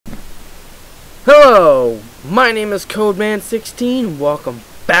Hello, my name is Codeman16. Welcome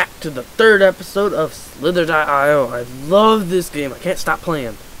back to the third episode of Slither.io. I love this game. I can't stop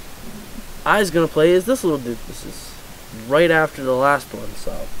playing. I was gonna play as this little dude. This is right after the last one,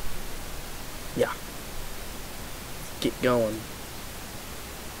 so yeah. Let's get going.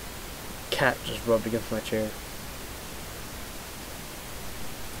 Cat just rubbed against my chair.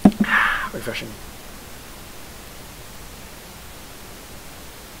 Refreshing.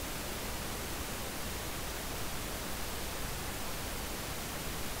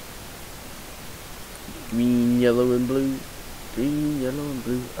 Green, yellow, and blue. Green, yellow, and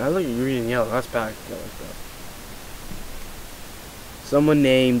blue. I like green and yellow. That's packed. I like that. Someone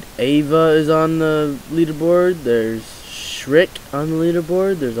named Ava is on the leaderboard. There's Shriek on the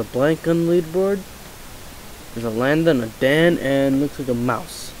leaderboard. There's a blank on the leaderboard. There's a Landon, a Dan, and looks like a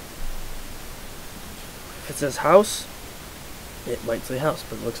mouse. If it says house, it might say house,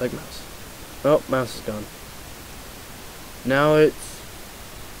 but it looks like mouse. Oh, mouse is gone. Now it's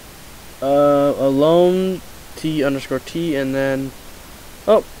alone T_T, and then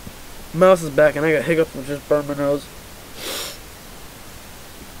oh, mouse is back, and I got hiccups and just burned my nose.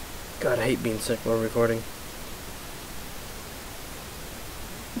 God, I hate being sick while recording.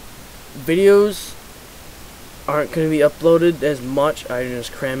 Videos aren't going to be uploaded as much. I'm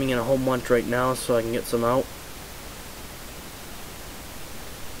just cramming in a whole bunch right now so I can get some out.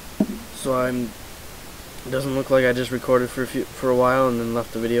 So it doesn't look like I just recorded for a while and then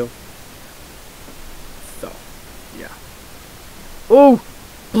left the video. So, yeah. Oh,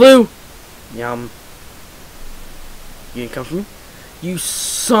 blue. Yum. You gonna come for me? You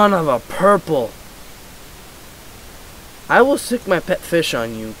son of a purple. I will sick my pet fish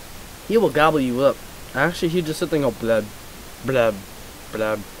on you. He will gobble you up. Actually, he just sit there and go blub, blub,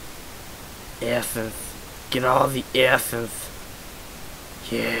 blub. Essence. Get all the essence.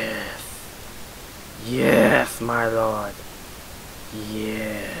 Yes. Yes, my lord.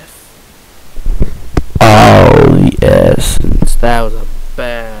 Yes. All the essence. That was a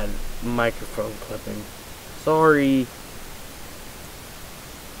bad microphone clipping. Sorry.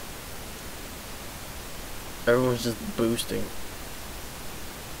 Everyone's just boosting.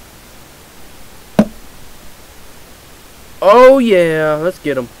 Oh yeah, let's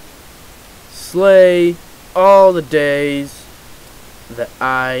get him. Slay all the days that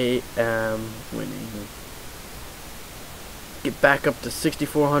I am winning. Get back up to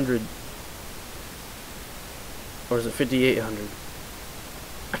 6,400. Or is it 5,800?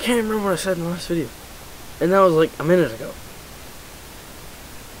 I can't remember what I said in the last video. And that was like a minute ago.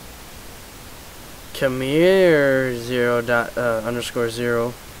 Come here,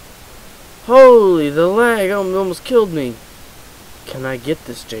 _0. Holy, the lag almost killed me. Can I get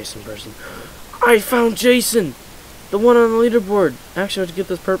this Jason person? I found Jason! The one on the leaderboard. Actually, I have to get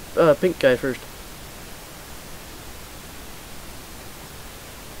this pink guy first.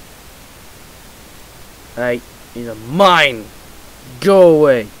 Hey, he's a mine! Go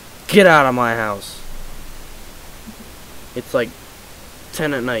away! Get out of my house! It's like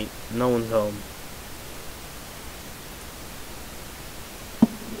 10 at night. No one's home.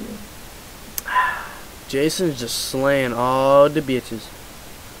 Jason's just slaying all the bitches.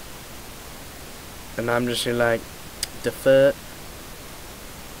 And I'm just here like, the fuck?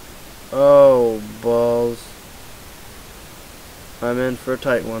 Oh, balls. I'm in for a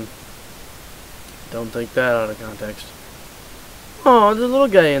tight one. Don't take that out of context. Oh, there's a little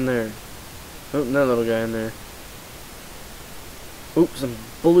guy in there. Oh, another little guy in there. Oops, some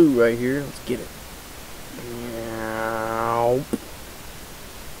blue right here. Let's get it. Meow.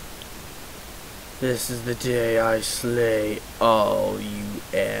 This is the day I slay all you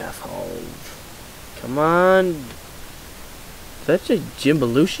assholes. Come on. Is that just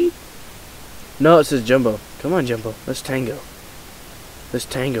Jimbalushi? No, it says Jumbo. Come on, Jumbo. Let's tango. Let's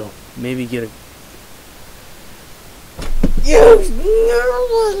tango. Maybe get a...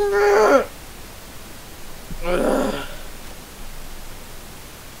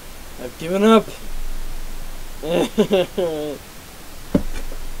 I've given up.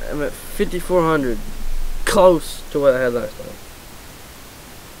 I'm at 5,400. Close to what I had last time.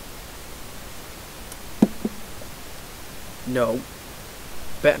 No.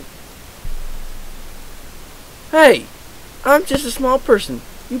 Bet. Hey! I'm just a small person.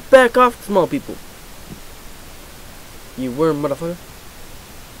 You back off, small people. You worm motherfucker.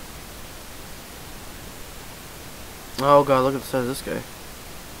 Oh god, look at the size of this guy.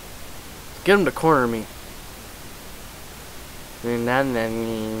 Get him to corner me. I don't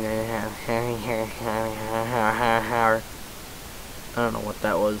know what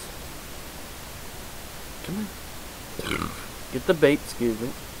that was. Come on. Get the bait, excuse me.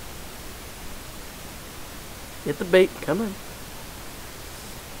 Hit the bait. Come on.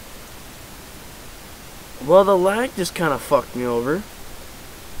 Well, the lag just kind of fucked me over.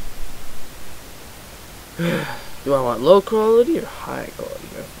 Do I want low quality or high quality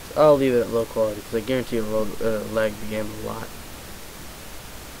graphics? I'll leave it at low quality because I guarantee it'll lag the game a lot.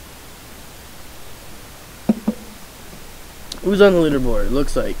 Who's on the leaderboard? It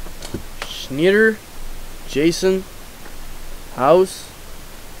looks like Schnitter, Jason, House,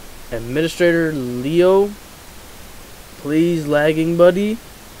 Administrator Leo. Please, lagging buddy.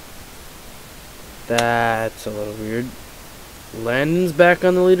 That's a little weird. Landon's back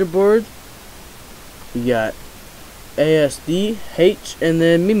on the leaderboard. We got ASD, H, and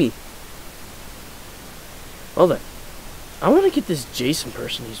then Mimi. Hold on. I want to get this Jason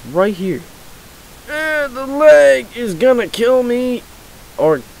person. He's right here. The lag is gonna kill me.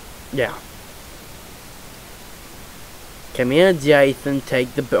 Or, yeah. Come here, Jason.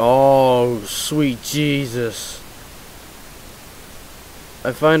 Take the... Oh, sweet Jesus.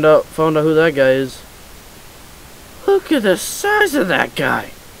 I found out who that guy is. Look at the size of that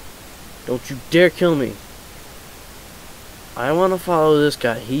guy. Don't you dare kill me. I want to follow this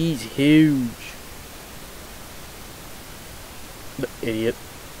guy. He's huge. The idiot.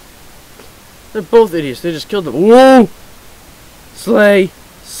 They're both idiots. They just killed them. Whoa! Slay!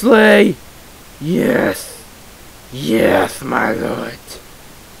 Slay! Yes! Yes, my lord.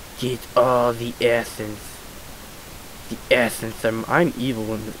 Get all the essence. The essence. I'm evil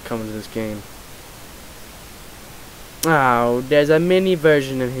when it comes to this game. Oh, there's a mini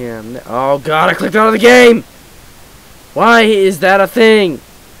version of him. Oh god, I clicked out of the game! Why is that a thing?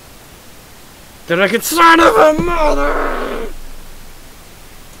 Did I get son of a mother?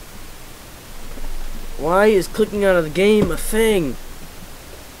 Why is clicking out of the game a thing?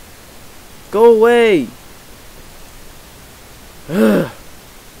 Go away! Ugh.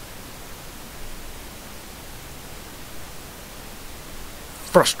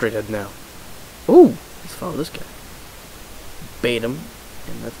 Frustrated now. Ooh, let's follow this guy. Bait him,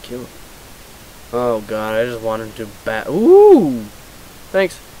 and let's kill him. Oh god, I just wanted to bat. Ooh!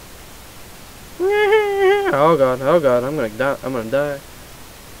 Thanks. Oh god, I'm gonna die. I'm gonna die.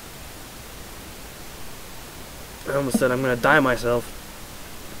 I almost said I'm gonna die myself.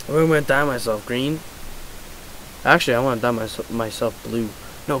 Where am I gonna die myself? Green? Actually, I want to dye myself blue.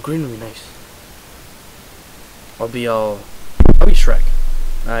 No, green would be nice. I'll be Shrek.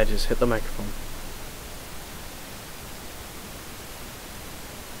 I just hit the microphone.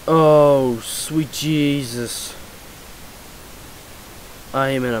 Oh, sweet Jesus. I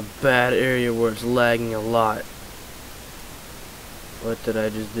am in a bad area where it's lagging a lot. What did I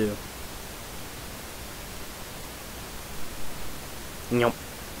just do? Nope.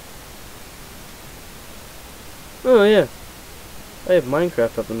 Oh yeah. I have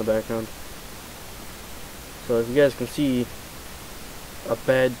Minecraft up in the background. So if you guys can see a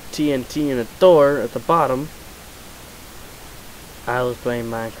bad TNT in a door at the bottom, I was playing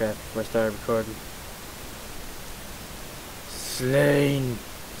Minecraft before I started recording. Slain.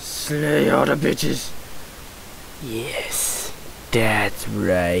 Slay all the bitches. Yes. That's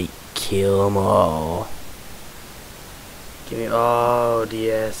right. Kill them all. Give me all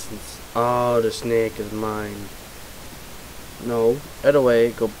the essence. Oh, the snake is mine. No. Head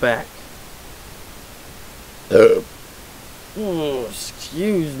away. Go back. Oh,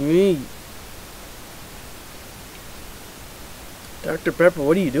 excuse me. Dr. Pepper,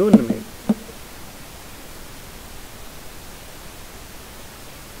 what are you doing to me?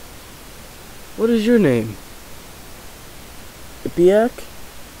 What is your name? Ipiak?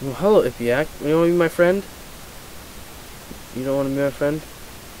 Well, hello, Ipiak. You want to be my friend? You don't want to be my friend?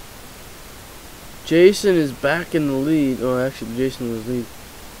 Jason is back in the lead. Oh, actually, Jason was lead.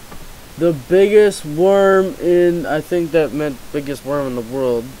 The biggest worm in... I think that meant biggest worm in the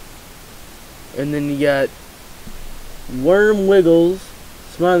world. And then you got... Worm Wiggles,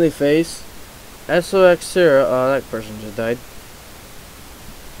 smiley face, SOX Sarah, oh that person just died.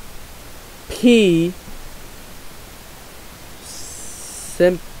 P,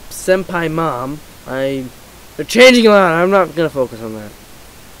 Senpai Mom, they're changing a lot, I'm not gonna focus on that.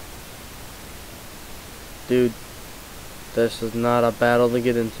 Dude, this is not a battle to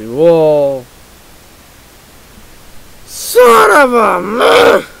get into. Whoa! Son of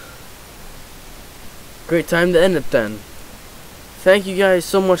a... Great time to end it then. Thank you guys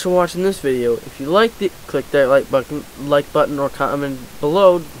so much for watching this video. If you liked it, click that like button or comment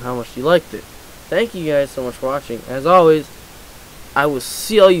below how much you liked it. Thank you guys so much for watching. As always, I will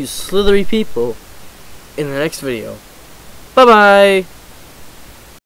see all you slithery people in the next video. Bye bye!